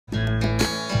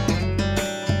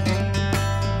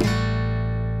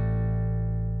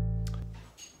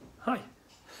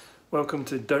Welcome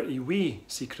to Dirty Wee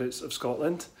Secrets of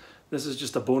Scotland. This is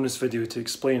just a bonus video to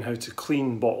explain how to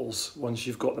clean bottles once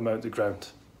you've got them out of the ground.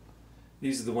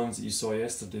 These are the ones that you saw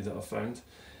yesterday that I found.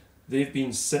 They've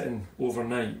been sitting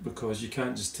overnight because you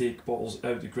can't just take bottles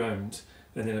out of the ground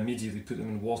and then immediately put them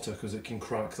in water because it can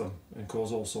crack them and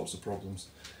cause all sorts of problems.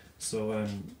 So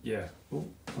yeah. Oh,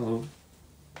 hello.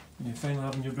 You're finally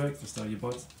having your breakfast, are you,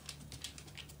 bud?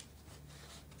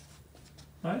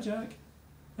 Hi, Jack.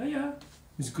 Hiya.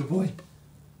 He's a good boy.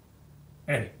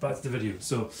 Anyway, back to the video.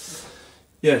 So,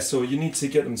 yeah, so you need to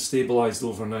get them stabilised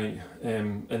overnight,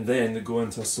 and then they go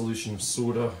into a solution of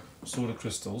soda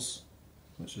crystals,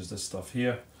 which is this stuff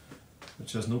here,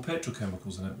 which has no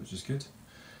petrochemicals in it, which is good.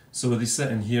 So they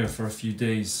sit in here for a few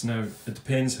days. Now, it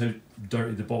depends how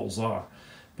dirty the bottles are,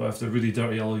 but if they're really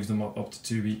dirty, I'll leave them up to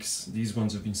 2 weeks. These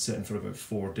ones have been sitting for about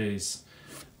 4 days.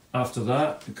 After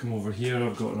that, we come over here.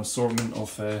 I've got an assortment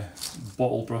of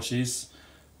bottle brushes.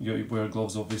 You got your wear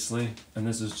gloves, obviously, and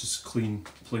this is just clean,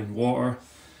 plain water.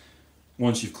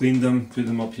 Once you've cleaned them, put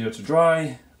them up here to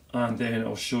dry, and then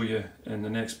I'll show you in the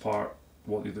next part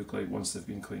what they look like once they've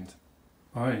been cleaned.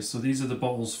 Alright, so these are the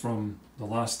bottles from the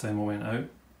last time I went out,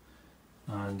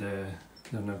 and they're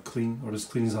now clean, or as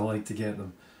clean as I like to get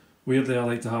them. Weirdly, I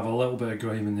like to have a little bit of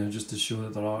grime in there just to show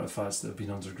that they're artefacts that have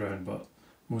been underground, but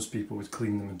most people would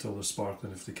clean them until they're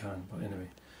sparkling if they can, but anyway.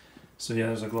 So yeah,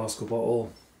 there's a Glasgow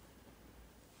bottle.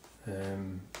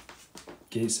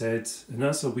 Gateshead, and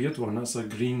that's a weird one. That's a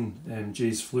green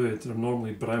Jay's Fluid. They're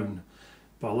normally brown,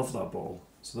 but I love that bottle,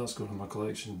 so that's going in my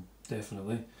collection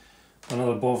definitely.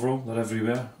 Another Bovril, they're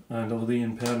everywhere, and a Lee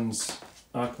 & Perrins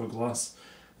Aqua Glass.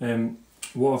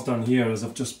 What I've done here is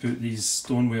I've just put these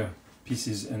stoneware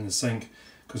pieces in the sink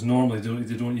because normally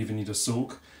they don't even need a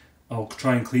soak. I'll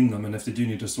try and clean them, and if they do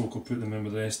need a soak, I'll put them in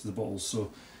with the rest of the bottles.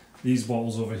 So these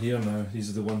bottles over here now,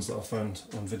 these are the ones that I found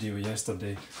on video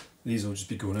yesterday. These will just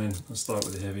be going in. I'll start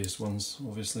with the heaviest ones,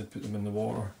 obviously, put them in the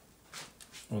water,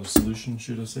 or the solution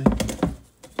should I say,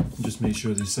 and just make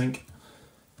sure they sink.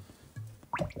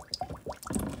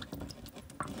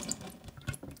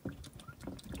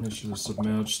 Make sure they're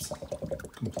submerged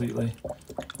completely.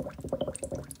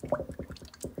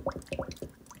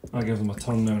 I give them a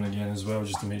turn now and again as well,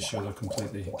 just to make sure they're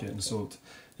completely getting soaked.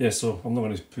 Yeah, so I'm not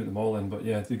going to put them all in, but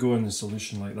yeah, they go in the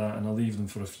solution like that, and I'll leave them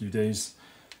for a few days.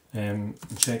 And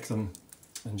check them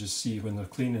and just see when they're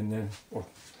clean, and then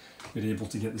you're able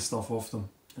to get the stuff off them,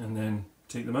 and then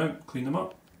take them out, clean them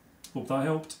up. Hope that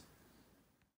helped.